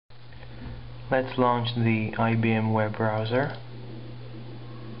Let's launch the IBM web browser.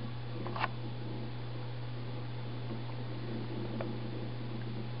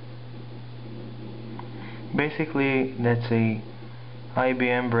 Basically, that's a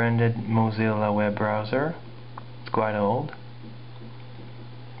IBM branded Mozilla web browser. It's quite old,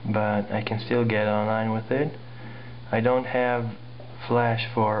 but I can still get online with it. I don't have Flash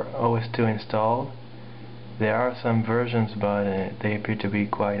for OS2 installed. There are some versions, but they appear to be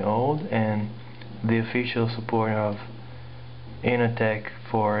quite old, and the official support of Inotech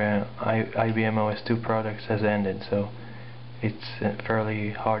for IBM OS2 products has ended, so it's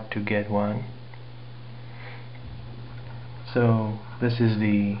fairly hard to get one. So this is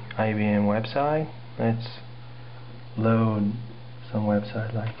the IBM website. Let's load some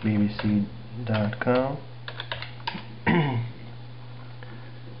website like bbc.com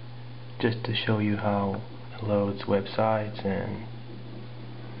just to show you how it loads websites, and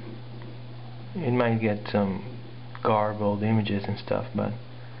it might get some garbled images and stuff, but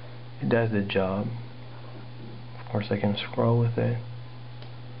it does the job. Of course, I can scroll with it.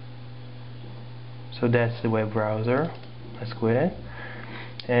 So that's the web browser. Let's quit it.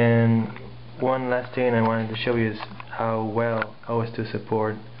 And one last thing I wanted to show you is how well OS2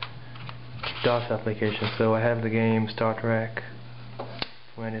 support DOS applications. So I have the game Star Trek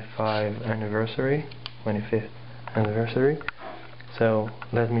 25th anniversary. So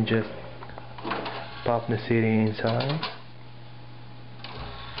let me just pop the CD inside.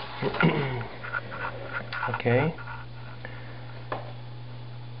 Okay.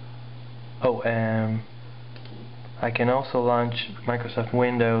 Oh, I can also launch Microsoft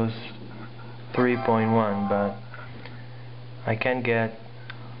Windows 3.1, but I can't get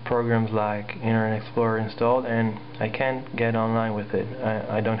programs like Internet Explorer installed, and I can't get online with it.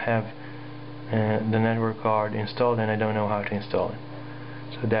 I don't have the network card installed, and I don't know how to install it.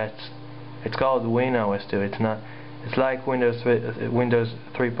 So it's called WinOS2. It's like Windows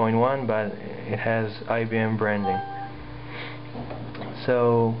 3.1, but it has IBM branding.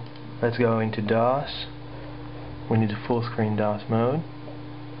 So let's go into DOS. We need a full screen DOS mode.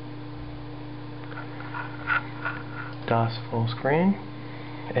 DOS full screen.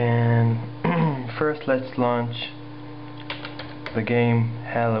 And first let's launch the game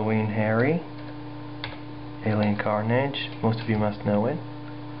Halloween Harry, Alien Carnage. Most of you must know it.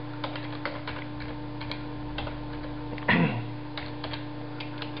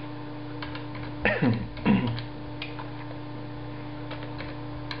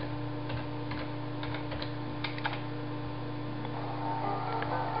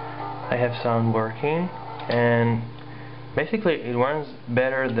 I have sound working, and basically it runs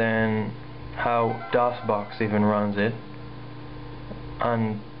better than how DOSBox even runs it,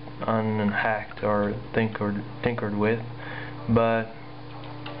 unhacked or tinkered with, but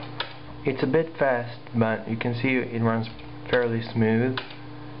it's a bit fast, but you can see it runs fairly smooth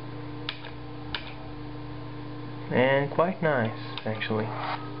and quite nice actually.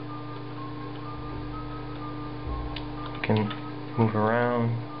 You can move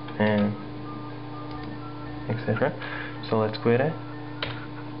around and etc. So let's quit it.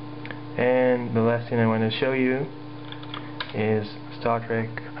 And the last thing I want to show you is Star Trek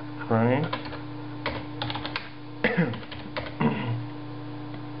running.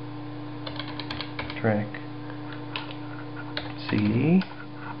 Trek CD.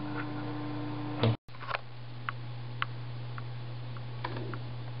 Oh.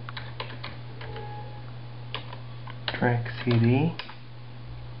 Trek CD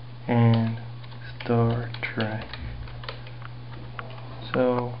and Star Trek.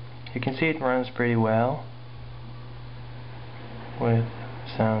 So you can see it runs pretty well with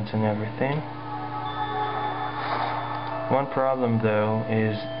sounds and everything. One problem though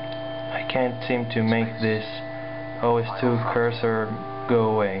is I can't seem to make this OS2 cursor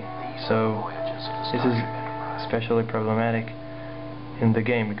go away. So this is especially problematic in the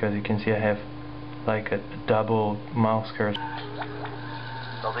game because you can see I have like a double mouse cursor.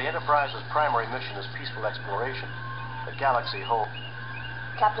 Though the Enterprise's primary mission is peaceful exploration, the galaxy holds.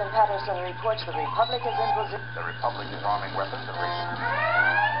 Captain Patterson reports the Republic is in position. The Republic is arming weapons and